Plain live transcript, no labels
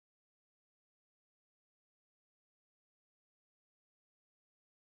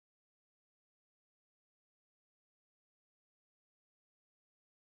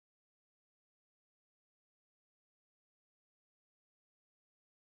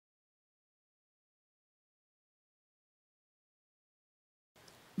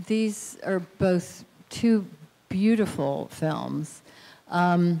these are both two beautiful films,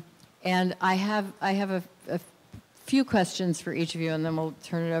 and I have a few questions for each of you, and then we'll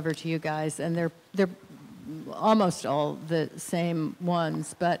turn it over to you guys. And they're almost all the same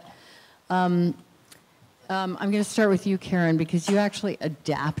ones, but I'm going to start with you, Karen, because you actually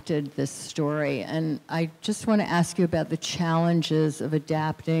adapted this story, and I just want to ask you about the challenges of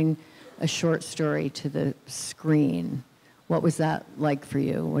adapting a short story to the screen. What was that like for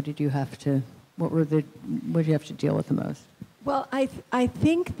you? What did you have to deal with the most? Well, I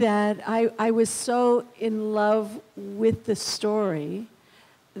think that I was so in love with the story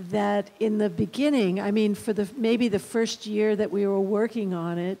that in the beginning, I mean, for maybe the first year that we were working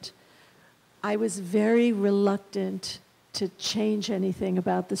on it, I was very reluctant to change anything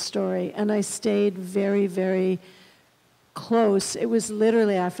about the story, and I stayed very, very close. It was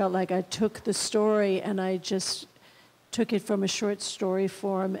literally, I felt like I took the story and I just took it from a short story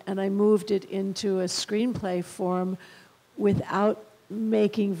form and I moved it into a screenplay form without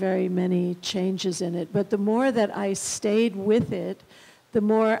making very many changes in it. But the more that I stayed with it, the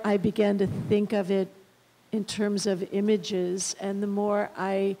more I began to think of it in terms of images, and the more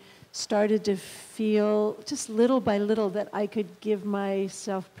I started to feel, just little by little, that I could give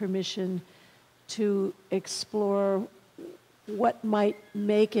myself permission to explore what might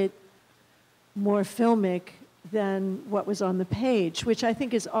make it more filmic than what was on the page, which I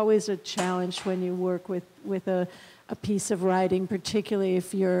think is always a challenge when you work with a piece of writing, particularly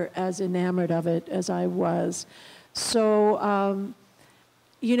if you're as enamored of it as I was. So,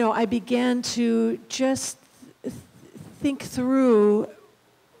 you know, I began to just think through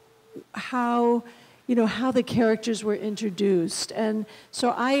how the characters were introduced. And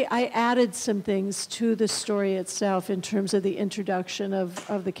so I added some things to the story itself in terms of the introduction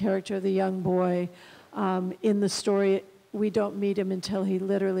of the character of the young boy. In the story, we don't meet him until he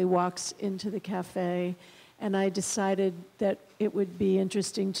literally walks into the cafe. And I decided that it would be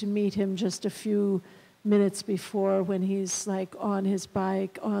interesting to meet him just a few minutes before, when he's like on his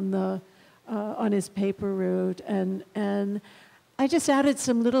bike on his paper route. And I just added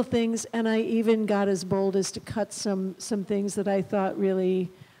some little things, and I even got as bold as to cut some things that I thought really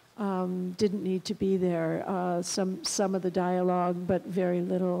didn't need to be there. Some of the dialogue, but very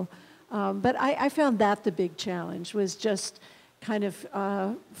little. But I found that the big challenge was just kind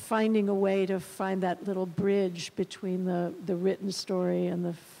of finding a way to find that little bridge between the written story and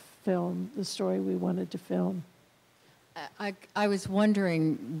the film, the story we wanted to film. I was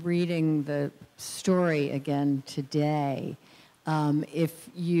wondering, reading the story again today, if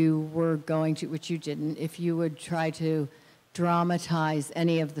you were going to, which you didn't, if you would try to dramatize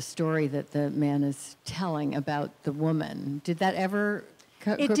any of the story that the man is telling about the woman. Did that ever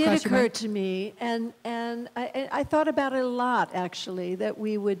It did occur to me, and I thought about it a lot, actually, that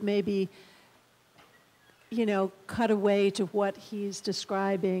we would maybe, you know, cut away to what he's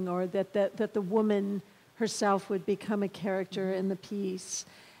describing, or that the woman herself would become a character in the piece.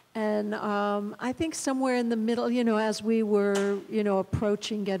 And I think somewhere in the middle, you know, as we were, you know,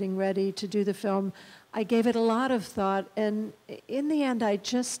 approaching getting ready to do the film, I gave it a lot of thought, and in the end, I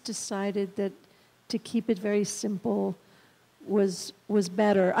just decided that to keep it very simple was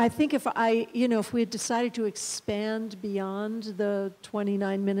better. I think if we had decided to expand beyond the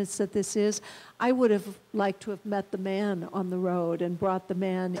 29 minutes that this is, I would have liked to have met the man on the road and brought the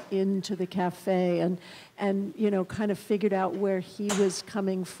man into the cafe and you know, kind of figured out where he was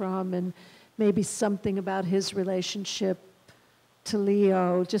coming from, and maybe something about his relationship to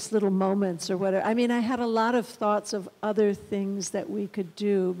Leo, just little moments or whatever. I mean, I had a lot of thoughts of other things that we could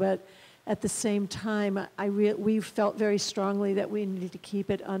do, but at the same time, we felt very strongly that we needed to keep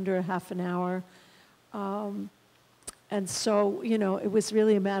it under a half an hour. And so, you know, it was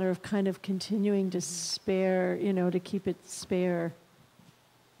really a matter of kind of continuing to spare, you know, to keep it spare.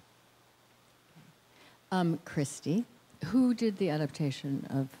 Kristi, who did the adaptation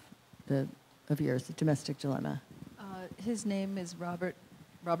of yours, The Domestic Dilemma? His name is Robert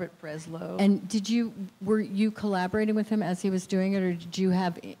Breslow. And were you collaborating with him as he was doing it, or did you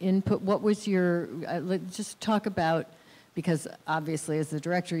have input? What was your, let's just talk about, because obviously as the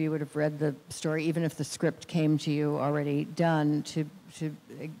director you would have read the story, even if the script came to you already done, to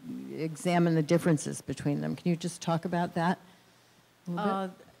examine the differences between them. Can you just talk about that a little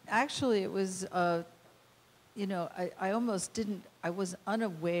bit? Actually, it was, you know, I was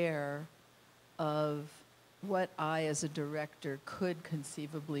unaware of what I, as a director, could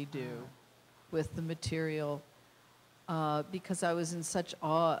conceivably do with the material, because I was in such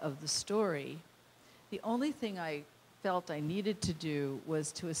awe of the story. The only thing I felt I needed to do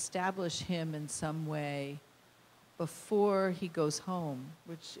was to establish him in some way before he goes home,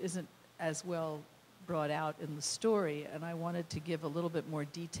 which isn't as well brought out in the story. And I wanted to give a little bit more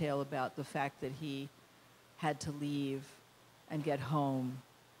detail about the fact that he had to leave and get home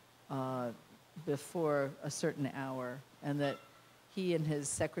before a certain hour, and that he and his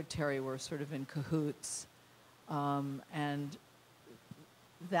secretary were sort of in cahoots. And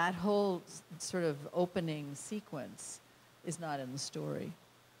that whole sort of opening sequence is not in the story.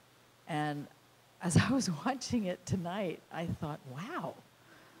 And as I was watching it tonight, I thought, wow,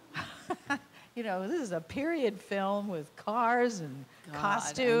 you know, this is a period film with cars and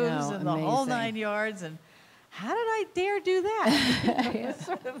costumes and the whole 9 yards. And how did I dare do that? It's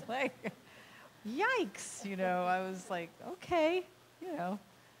sort of like, yikes, you know. I was like, okay, you know.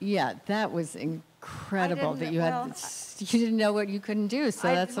 Yeah, that was incredible that you had. You didn't know what you couldn't do, so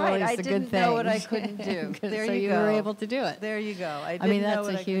that's always a good thing. I didn't know what I couldn't do. There so you go. were able to do it. There you go. I mean, that's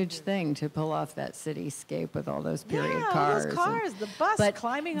a huge thing to pull off that cityscape with all those period cars. Yeah, those cars, the bus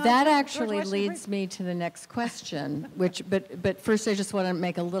climbing on. That actually leads me to the next question, but first I just want to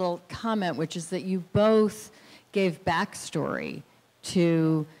make a little comment, which is that you both gave backstory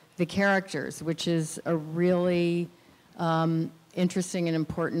to the characters, which is a really interesting and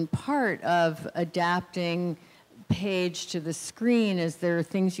important part of adapting page to the screen. Is there are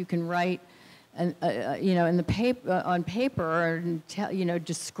things you can write and you know, in the paper, on paper, and you know,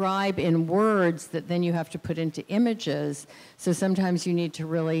 describe in words that then you have to put into images. So sometimes you need to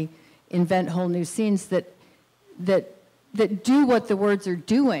really invent whole new scenes that do what the words are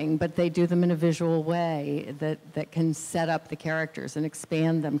doing, but they do them in a visual way that can set up the characters and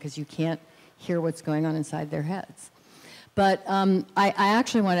expand them, because you can't hear what's going on inside their heads. But I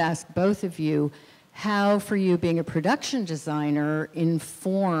actually want to ask both of you how, for you, being a production designer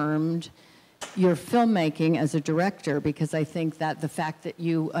informed your filmmaking as a director, because I think that the fact that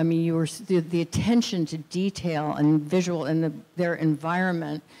you were, the attention to detail and visual and their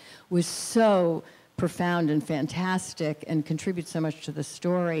environment was so profound and fantastic and contributes so much to the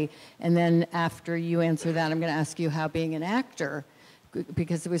story. And then after you answer that, I'm going to ask you how being an actor,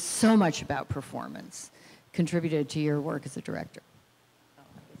 because it was so much about performance, contributed to your work as a director.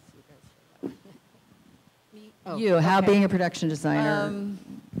 How being a production designer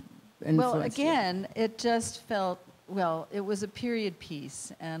influenced well, again, it just felt, well, it was a period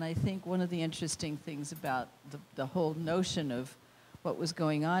piece, and I think one of the interesting things about the whole notion of what was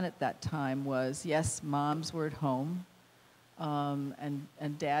going on at that time was, yes, moms were at home,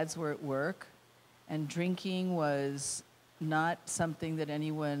 and dads were at work, and drinking was not something that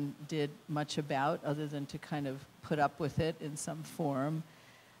anyone did much about other than to kind of put up with it in some form.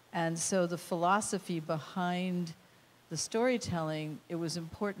 And so the philosophy behind the storytelling, it was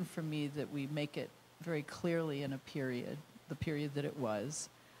important for me that we make it very clearly in a period, the period that it was.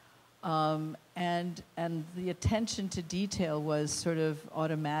 And the attention to detail was sort of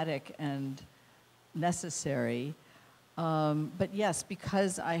automatic and necessary. But yes,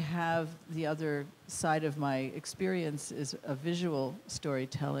 because I have the other side of my experience is a visual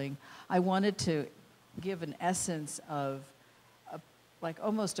storytelling, I wanted to give an essence of like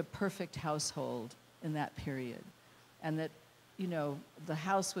almost a perfect household in that period. And that, you know, the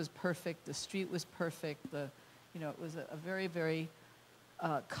house was perfect, the street was perfect, it was a very, very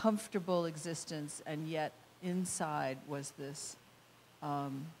comfortable existence, and yet inside was this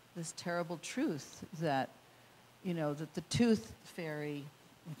this terrible truth that, you know, that the tooth fairy,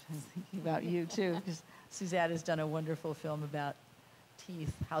 which I'm thinking about you too, because Susanna has done a wonderful film about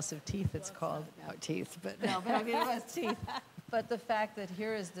teeth, House of Teeth it's called. about teeth, but No, but I mean it was teeth. But the fact that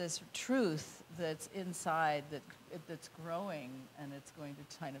here is this truth that's inside, that's growing, and it's going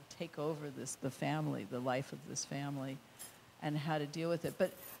to kind of take over the family, the life of this family, and how to deal with it.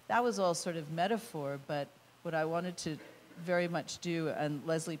 But that was all sort of metaphor, but what I wanted to very much do, and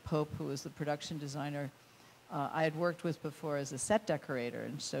Leslie Pope, who was the production designer, I had worked with before as a set decorator,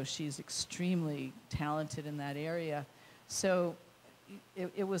 and so she's extremely talented in that area. So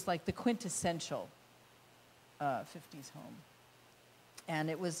it was like the quintessential 50s home. And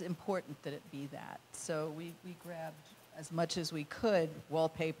it was important that it be that. So we grabbed as much as we could,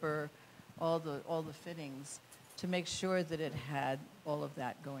 wallpaper, all the fittings, to make sure that it had all of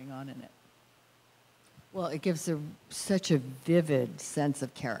that going on in it. Well, it gives such a vivid sense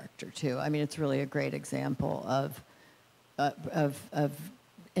of character too. I mean, it's really a great example of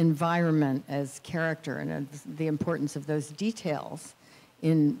environment as character, and of the importance of those details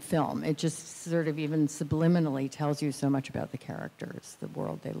in film. It just sort of even subliminally tells you so much about the characters, the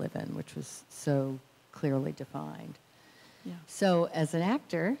world they live in, which was so clearly defined. Yeah. So, as an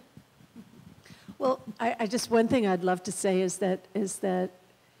actor, Well, I just, one thing I'd love to say is that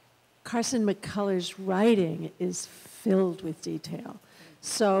Carson McCullers' writing is filled with detail.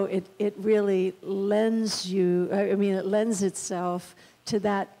 So it really lends it lends itself to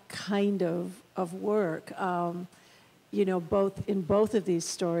that kind of work, both in both of these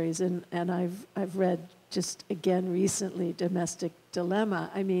stories. And I've read just again recently Domestic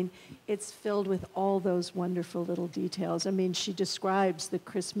Dilemma. I mean, it's filled with all those wonderful little details. I mean, she describes the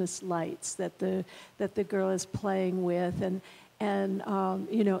Christmas lights that the girl is playing with, and in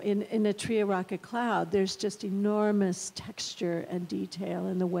A Tree, a Rock, a Cloud, there's just enormous texture and detail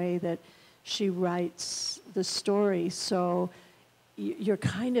in the way that she writes the story. So you're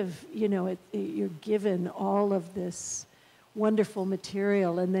kind of, you're given all of this wonderful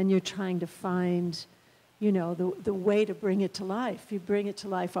material, and then you're trying to find, the way to bring it to life. You bring it to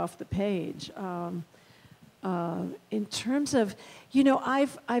life off the page. In terms of,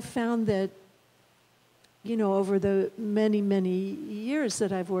 I've found that, over the many, many years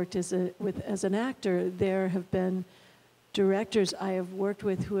that I've worked as an actor, there have been directors I have worked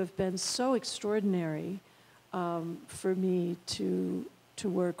with who have been so extraordinary for me to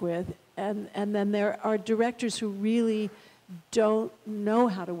work with, and then there are directors who really don't know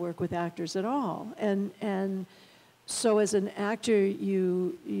how to work with actors at all, and so as an actor,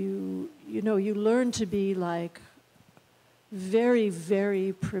 you learn to be like very,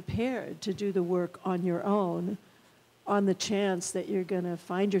 very prepared to do the work on your own, on the chance that you're going to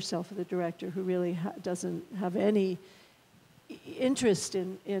find yourself with a director who really doesn't have any interest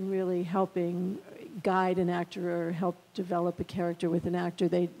in really helping guide an actor or help develop a character with an actor.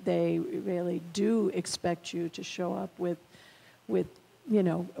 They really do expect you to show up with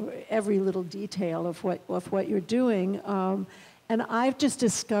every little detail of what you're doing. And I've just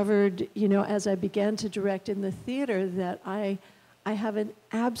discovered, as I began to direct in the theater, that I have an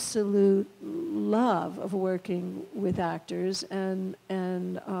absolute love of working with actors, and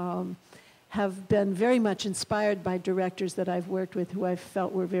have been very much inspired by directors that I've worked with who I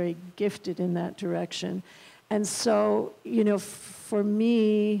felt were very gifted in that direction. And so, for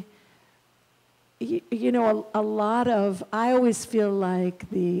me, a lot of, I always feel like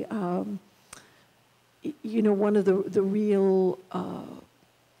the, one of the real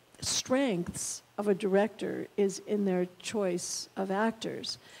strengths of a director is in their choice of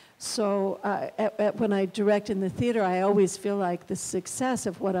actors. So when I direct in the theater, I always feel like the success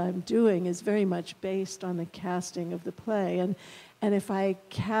of what I'm doing is very much based on the casting of the play. And if I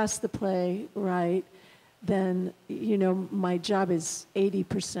cast the play right, then, my job is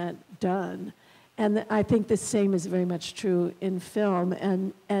 80% done. And I think the same is very much true in film.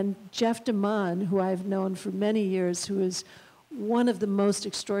 And Jeff DeMunn, who I've known for many years, who is one of the most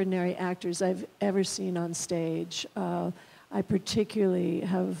extraordinary actors I've ever seen on stage. I particularly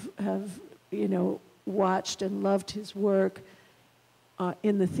have watched and loved his work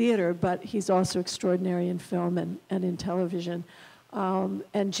in the theater, but he's also extraordinary in film and in television.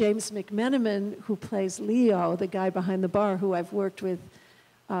 And James McMenamin, who plays Leo, the guy behind the bar, who I've worked with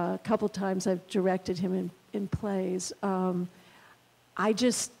a couple times. I've directed him in plays. I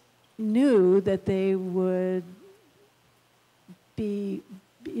just knew that they would be,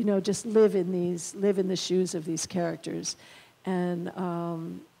 just live in the shoes of these characters. And,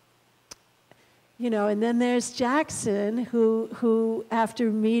 and then there's Jackson, who after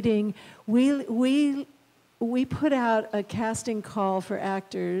meeting, we put out a casting call for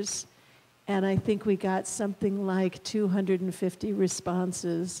actors, and I think we got something like 250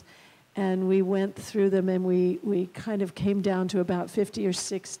 responses. And we went through them, and we kind of came down to about 50 or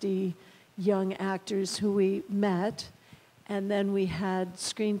 60 young actors who we met. And then we had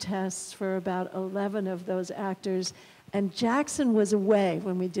screen tests for about 11 of those actors. And Jackson was away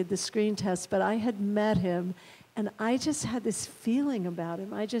when we did the screen test, but I had met him, and I just had this feeling about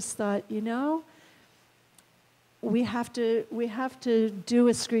him. I just thought, we have to do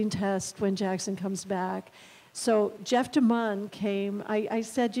a screen test when Jackson comes back. So Jeff DeMunn came. I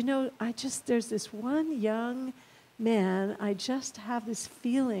said, there's this one young man, I just have this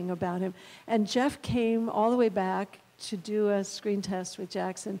feeling about him. And Jeff came all the way back to do a screen test with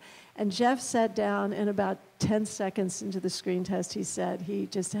Jackson. And Jeff sat down, and about 10 seconds into the screen test, he said he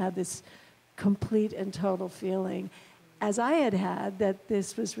just had this complete and total feeling, as I had, that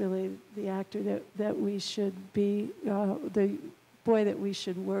this was really the actor that we should be, the boy that we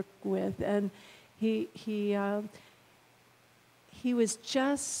should work with. And he was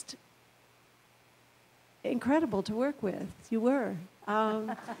just incredible to work with. You were.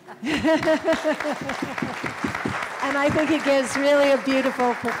 And I think he gives really a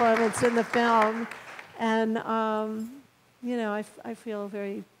beautiful performance in the film. And, I feel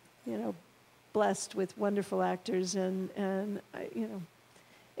very, blessed with wonderful actors. And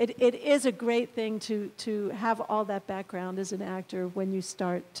it is a great thing to have all that background as an actor when you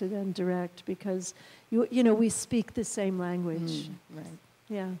start to then direct, because you know we speak the same language. Right.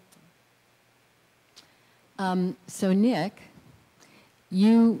 Yeah. So Nick,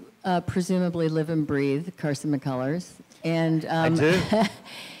 you presumably live and breathe Carson McCullers, and I do.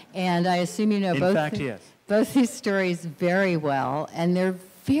 and I assume you know In fact, yes. both these stories very well, and they're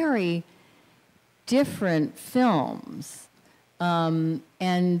very different films.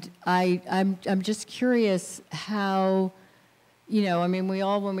 And I'm just curious how, you know, I mean, we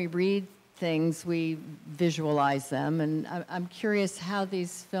all, when we read things, we visualize them, and I'm curious how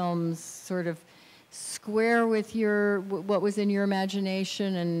these films sort of square with what was in your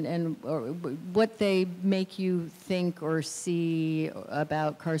imagination, and or what they make you think or see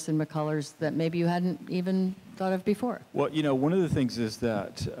about Carson McCullers that maybe you hadn't even thought of before. Well, you know, one of the things is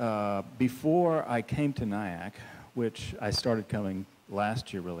that before I came to NIAC, which I started coming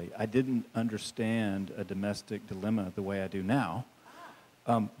last year really, I didn't understand a domestic dilemma the way I do now.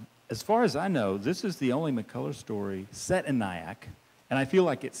 As far as I know, this is the only McCullers story set in NIAC, and I feel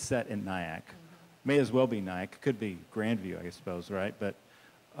like it's set in NIAC. May as well be NIAC, could be Grandview, I suppose, right? But,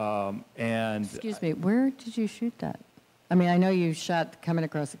 and... Excuse me, where did you shoot that? I mean, I know you shot coming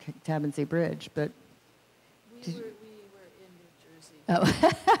across the Tappan Zee Bridge, but... We were in New Jersey.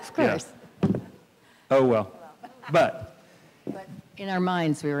 Oh, of course. Yeah. Oh, well. But in our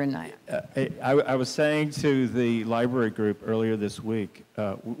minds, we were in NIAC. I was saying to the library group earlier this week,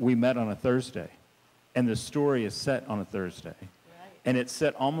 we met on a Thursday, and the story is set on a Thursday. And it's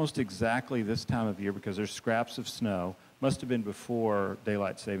set almost exactly this time of year because there's scraps of snow. Must have been before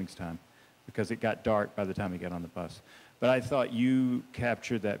daylight savings time because it got dark by the time we got on the bus. But I thought you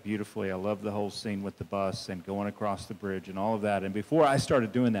captured that beautifully. I love the whole scene with the bus and going across the bridge and all of that. And before I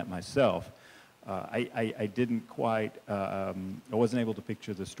started doing that myself, I didn't quite, I wasn't able to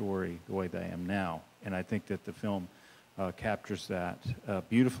picture the story the way that I am now. And I think that the film captures that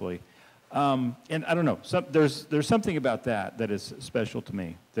beautifully. And I don't know, there's something about that is special to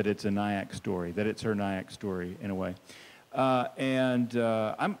me, that it's a NIAC story, that it's her NIAC story in a way.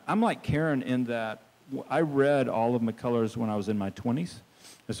 I'm like Karen in that I read all of McCullers when I was in my 20s.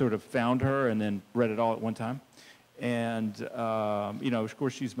 I sort of found her and then read it all at one time. And, you know, of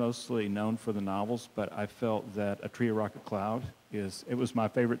course, she's mostly known for the novels, but I felt that A Tree, a Rocket Cloud it was my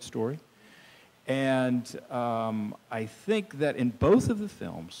favorite story. And I think that in both of the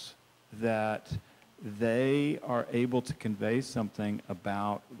films, that they are able to convey something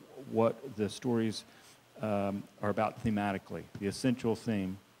about what the stories are about thematically, the essential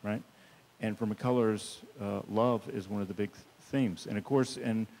theme, right? And for McCullers, love is one of the big themes. And of course,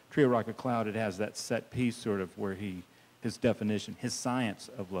 in Tree, a Rocket Cloud, it has that set piece sort of where his definition, his science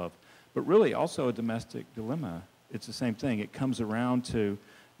of love, but really also a domestic dilemma. It's the same thing. It comes around to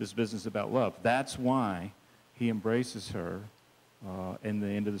this business about love. That's why he embraces her in the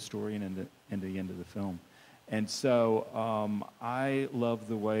end of the story and in the end of the film. And so I love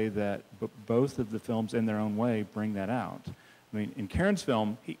the way that both of the films in their own way bring that out. I mean, in Karen's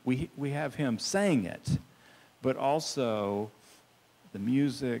film, we have him saying it, but also the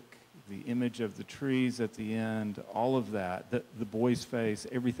music, the image of the trees at the end, all of that, the boy's face,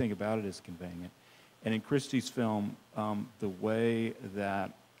 everything about it is conveying it. And in Kristi's film, the way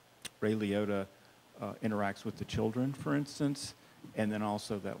that Ray Liotta interacts with the children, for instance, and then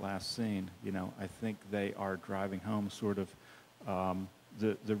also that last scene, you know, I think they are driving home sort of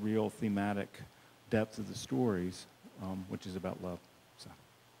the real thematic depth of the stories, which is about love. So.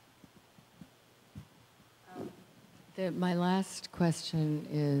 My last question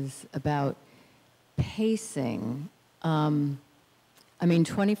is about pacing. I mean,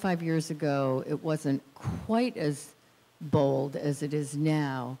 25 years ago, it wasn't quite as bold as it is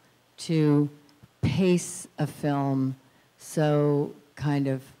now to pace a film so kind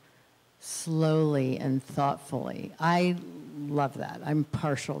of slowly and thoughtfully. I love that. I'm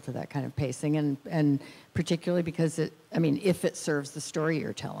partial to that kind of pacing, and particularly because if it serves the story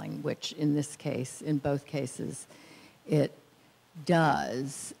you're telling, which in this case, in both cases, it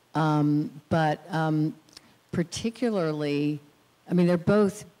does. Particularly, they're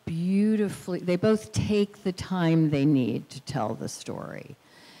both they both take the time they need to tell the story.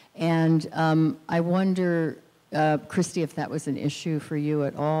 And I wonder, Kristi, if that was an issue for you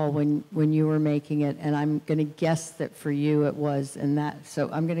at all when you were making it, and I'm going to guess that for you it was, so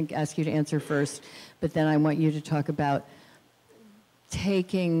I'm going to ask you to answer first, but then I want you to talk about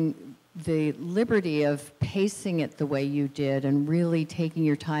taking the liberty of pacing it the way you did and really taking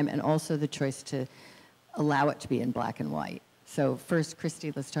your time, and also the choice to allow it to be in black and white. So first,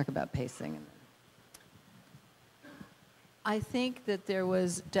 Kristi, let's talk about pacing. I think that there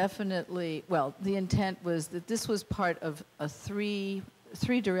was definitely, well, the intent was that this was part of a three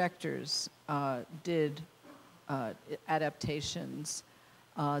directors did adaptations.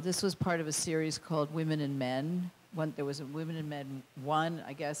 This was part of a series called Women and Men. There was a Women and Men 1,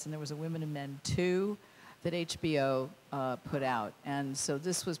 I guess, and there was a Women and Men 2 that HBO put out. And so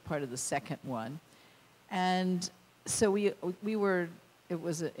this was part of the second one. And so we were, it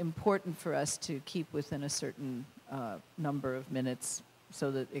was important for us to keep within a certain number of minutes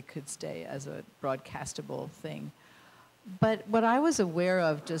so that it could stay as a broadcastable thing. But what I was aware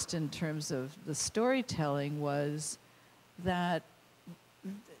of just in terms of the storytelling was that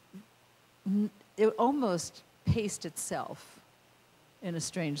it almost paced itself in a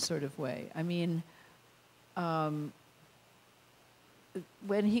strange sort of way. I mean,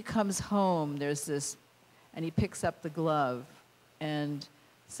 when he comes home, there's this, and he picks up the glove, and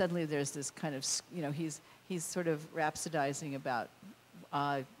suddenly there's this kind of, you know, he's sort of rhapsodizing about,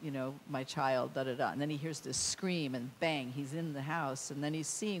 you know, my child, da-da-da. And then he hears this scream, and bang, he's in the house, and then he's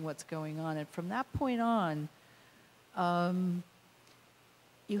seeing what's going on. And from that point on,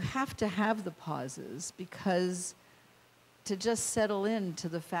 you have to have the pauses, because to just settle into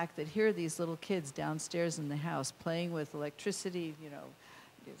the fact that here are these little kids downstairs in the house playing with electricity, you know,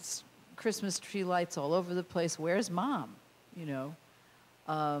 it's Christmas tree lights all over the place. Where's Mom? You know,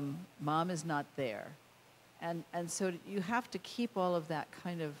 Mom is not there. And so you have to keep all of that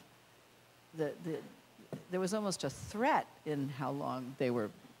kind of, there was almost a threat in how long they were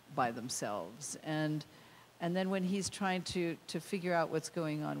by themselves. And then when he's trying to figure out what's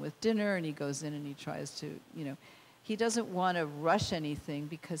going on with dinner, and he goes in and he tries to, you know, he doesn't want to rush anything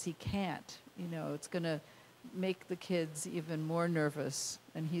because he can't. You know, it's going to make the kids even more nervous,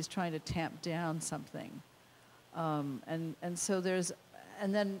 and he's trying to tamp down something. And so there's,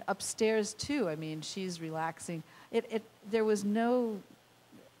 and then upstairs too, I mean, she's relaxing. There was no,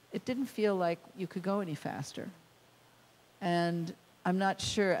 it didn't feel like you could go any faster. And I'm not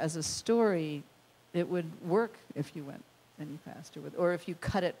sure as a story it would work if you went any faster with, or if you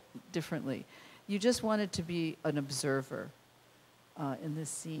cut it differently. You just wanted to be an observer in this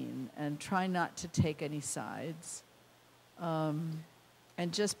scene and try not to take any sides,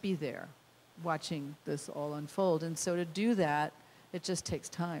 and just be there watching this all unfold. And so to do that, it just takes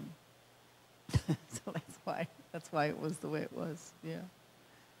time. So that's why it was the way it was. Yeah.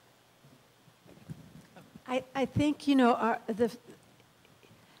 I think, you know,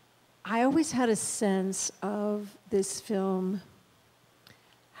 I always had a sense of this film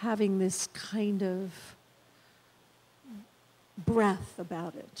having this kind of breath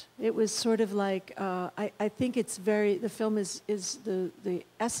about it. It was sort of like, I think it's very, the film is the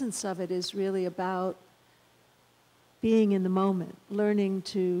essence of it is really about being in the moment, learning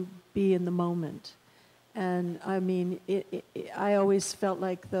to be in the moment. And I mean, I always felt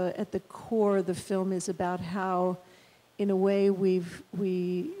like at the core, the film is about how, in a way, we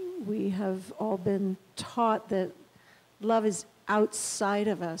have all been taught that love is outside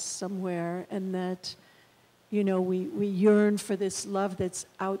of us somewhere, and that, you know, we yearn for this love that's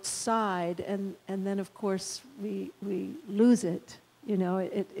outside, and then of course we lose it. You know,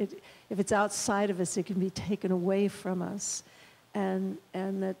 if it's outside of us, it can be taken away from us, and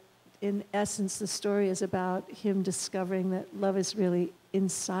that in essence the story is about him discovering that love is really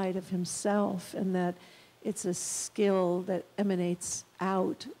inside of himself, and that it's a skill that emanates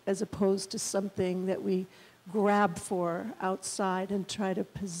out as opposed to something that we grab for outside and try to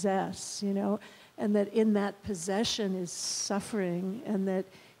possess, you know, and that in that possession is suffering, and that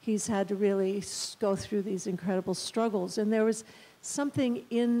he's had to really go through these incredible struggles. And there was something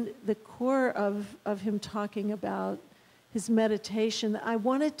in the core of him talking about his meditation. I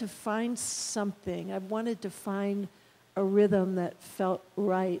wanted to find something. I wanted to find a rhythm that felt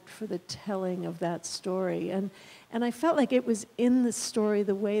right for the telling of that story. And I felt like it was in the story,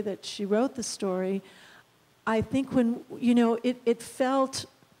 the way that she wrote the story. I think when, you know, it felt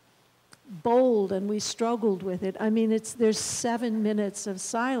bold, and we struggled with it. I mean, there's 7 minutes of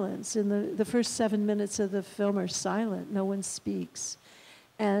silence. In the first 7 minutes of the film are silent. No one speaks.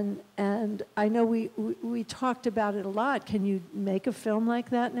 And I know we talked about it a lot. Can you make a film like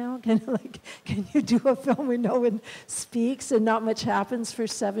that now? Can you do a film where no one speaks and not much happens for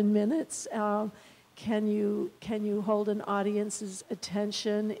 7 minutes? Can you hold an audience's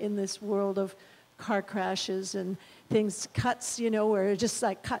attention in this world of car crashes and things, cuts, you know, where it's just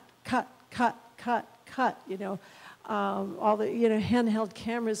like cut, cut, cut, cut, cut, you know, all the, you know, handheld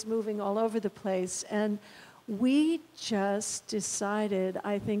cameras moving all over the place. And we just decided,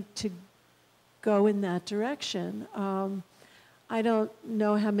 I think, to go in that direction. I don't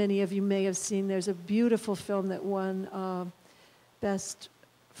know how many of you may have seen, there's a beautiful film that won Best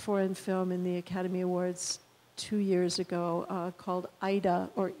Foreign Film in the Academy Awards 2 years ago called Ida,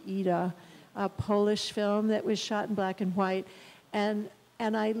 a Polish film that was shot in black and white. And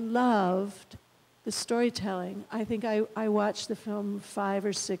I loved the storytelling. I think I watched the film 5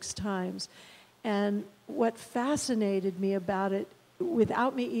 or 6 times. And what fascinated me about it,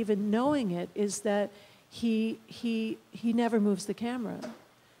 without me even knowing it, is that he never moves the camera.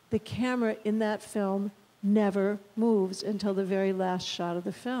 The camera in that film never moves until the very last shot of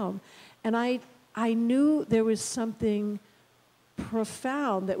the film. And I knew there was something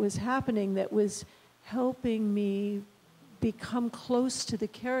profound that was happening that was helping me become close to the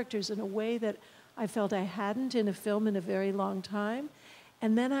characters in a way that I felt I hadn't in a film in a very long time.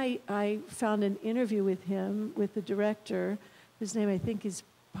 And then I found an interview with him, with the director, whose name I think is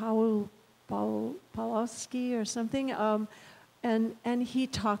Pawlowski or something, and he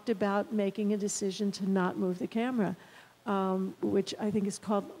talked about making a decision to not move the camera, which I think is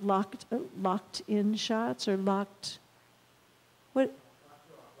called locked in shots or locked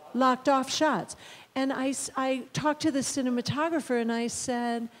off shots. And I talked to the cinematographer and I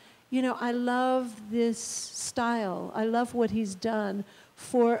said, you know, I love this style. I love what he's done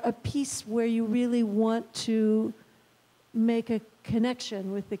for a piece where you really want to make a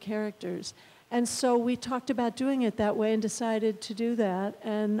connection with the characters. And so we talked about doing it that way and decided to do that.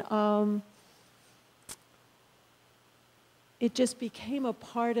 And it just became a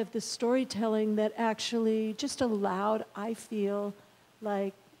part of the storytelling that actually just allowed, I feel,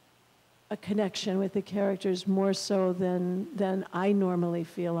 like a connection with the characters more so than I normally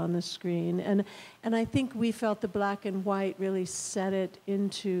feel on the screen. And I think we felt the black and white really set it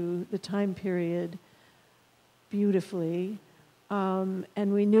into the time period beautifully.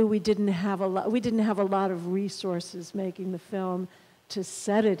 And we knew we didn't have a lot of resources making the film to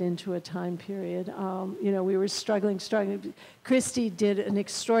set it into a time period. You know, we were struggling. Kristi did an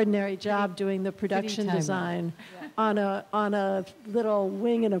extraordinary job doing the production design on a little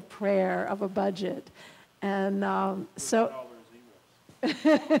wing and a prayer of a budget. And so,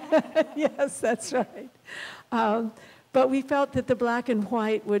 yes, that's right. But we felt that the black and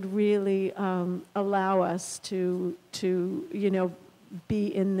white would really allow us to you know,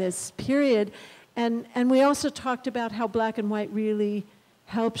 be in this period. And we also talked about how black and white really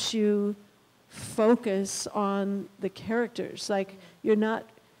helps you focus on the characters. Like, you're not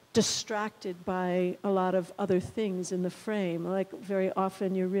distracted by a lot of other things in the frame. Like, very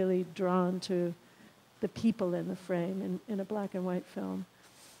often you're really drawn to the people in the frame in a black and white film.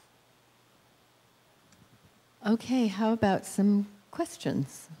 Okay, how about some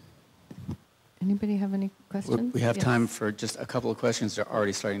questions? Anybody have any questions? We have time for just a couple of questions. They're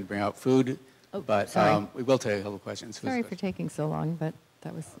already starting to bring out food, but we will take a couple of questions. Sorry for taking so long, but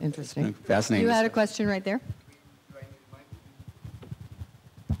that was interesting. Fascinating. You had a question right there?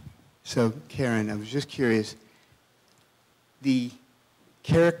 So, Karen, I was just curious. The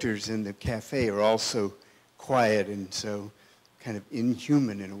characters in the cafe are also quiet and so kind of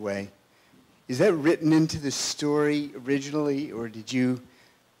inhuman in a way. Is that written into the story originally, or did you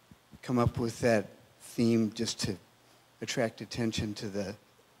come up with that theme just to attract attention to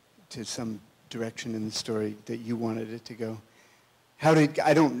some direction in the story that you wanted it to go?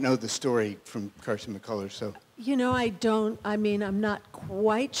 I don't know the story from Carson McCullers, so. You know, I'm not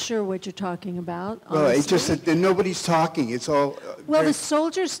quite sure what you're talking about, honestly. Well, it's just that nobody's talking. It's all... Well, the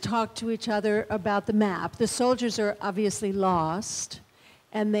soldiers talk to each other about the map. The soldiers are obviously lost,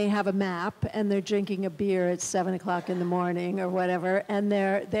 and they have a map, and they're drinking a beer at 7 o'clock in the morning or whatever, and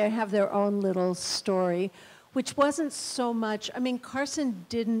they have their own little story, which wasn't so much... I mean, Carson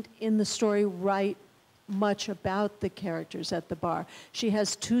didn't, in the story, write much about the characters at the bar. She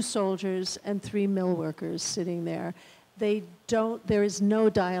has 2 soldiers and 3 mill workers sitting there. There is no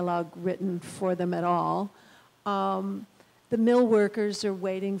dialogue written for them at all. The mill workers are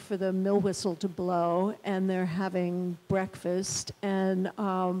waiting for the mill whistle to blow, and they're having breakfast. And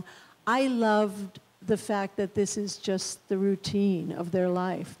I loved the fact that this is just the routine of their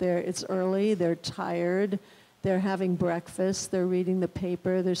life. It's early, they're tired, they're having breakfast, they're reading the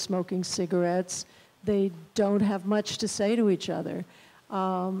paper, they're smoking cigarettes. They don't have much to say to each other.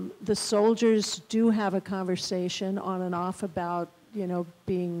 The soldiers do have a conversation on and off about,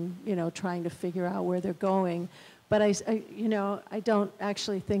 trying to figure out where they're going. But I don't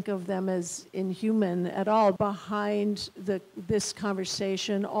actually think of them as inhuman at all behind this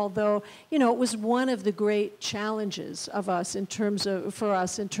conversation. Although, it was one of the great challenges of us in terms of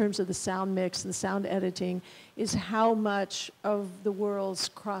the sound mix and the sound editing, is how much of the world's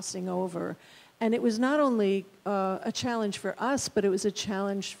crossing over. And it was not only a challenge for us, but it was a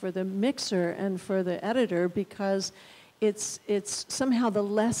challenge for the mixer and for the editor, because it's somehow the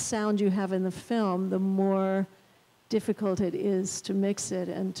less sound you have in the film, the more difficult it is to mix it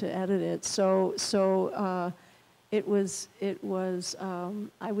and to edit it. So it was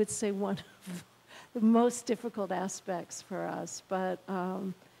I would say one of the most difficult aspects for us. But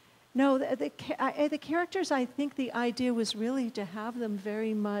no, the characters, I think the idea was really to have them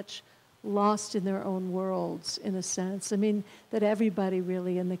very much lost in their own worlds, in a sense. I mean, that everybody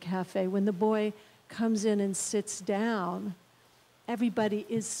really in the cafe, when the boy comes in and sits down, everybody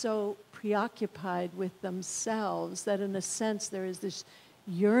is so preoccupied with themselves that in a sense there is this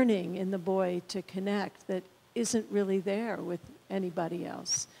yearning in the boy to connect that isn't really there with anybody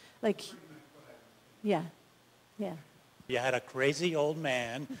else. Like, yeah. You had a crazy old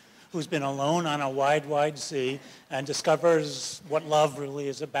man who's been alone on a wide, wide sea and discovers what love really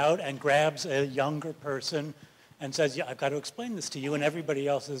is about and grabs a younger person and says, yeah, I've got to explain this to you, and everybody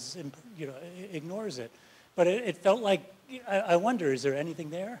else is, ignores it. But it felt like, I wonder, is there anything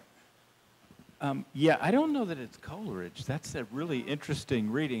there? Yeah, I don't know that it's Coleridge. That's a really interesting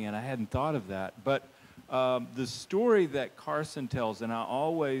reading, and I hadn't thought of that. But the story that Carson tells, and I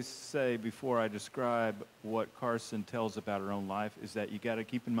always say before I describe what Carson tells about her own life, is that you got to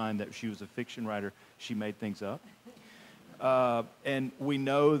keep in mind that she was a fiction writer. She made things up. And we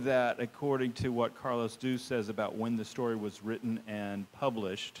know that according to what Carlos Deuce says about when the story was written and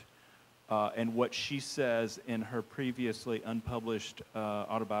published, and what she says in her previously unpublished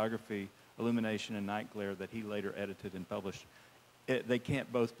autobiography, Illumination and Night Glare, that he later edited and published, they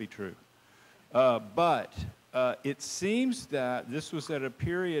can't both be true. But it seems that this was at a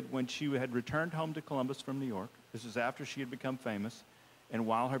period when she had returned home to Columbus from New York. This was after she had become famous, and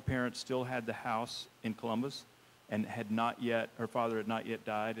while her parents still had the house in Columbus, and her father had not yet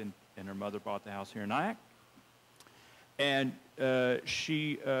died, and her mother bought the house here in Nyack. And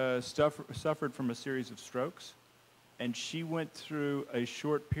she suffered from a series of strokes, and she went through a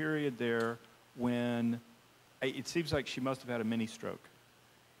short period there when it seems like she must have had a mini stroke.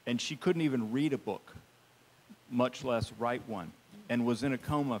 And she couldn't even read a book, much less write one, and was in a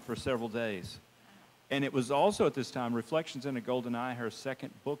coma for several days. And it was also at this time, Reflections in a Golden Eye, her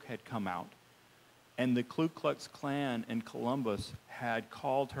second book had come out. And the Ku Klux Klan in Columbus had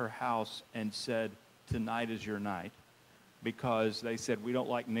called her house and said, tonight is your night, because they said, we don't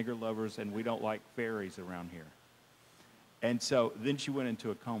like nigger lovers and we don't like fairies around here. And so then she went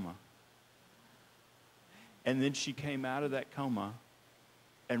into a coma. And then she came out of that coma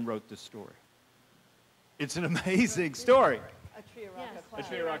and wrote this story. It's an amazing story. A Tree, a Rock, a Cloud. A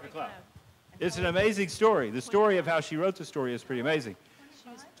Tree, a Rock, a Cloud. It's an amazing story. The story of how she wrote the story is pretty amazing. She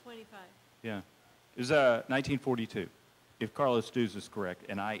was 25. Yeah. It was 1942, if Carlos Deuce is correct,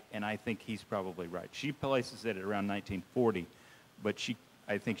 and I think he's probably right. She places it at around 1940, but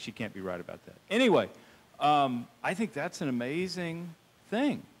I think she can't be right about that. Anyway, I think that's an amazing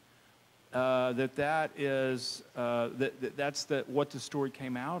thing. That's what the story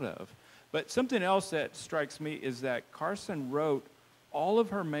came out of. But something else that strikes me is that Carson wrote all of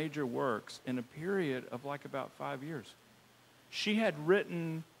her major works in a period of like about 5 years. She had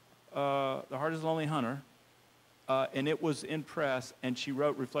written The Heart is a Lonely Hunter, and it was in press, and she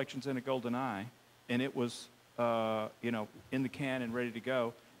wrote Reflections in a Golden Eye, and it was in the can and ready to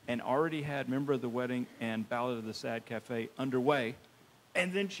go, and already had Member of the Wedding and Ballad of the Sad Cafe underway.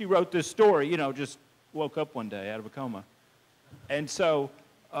 And then she wrote this story, just woke up one day out of a coma. And so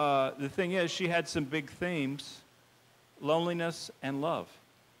the thing is, she had some big themes, loneliness and love.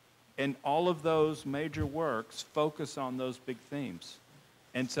 And all of those major works focus on those big themes.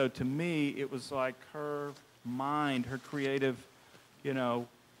 And so to me, it was like her mind, her creative,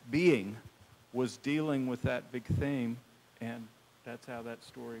 being was dealing with that big theme. And that's how that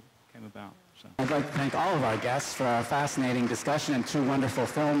story came about. So. I'd like to thank all of our guests for our fascinating discussion and two wonderful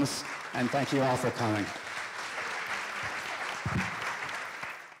films, and thank you all for coming.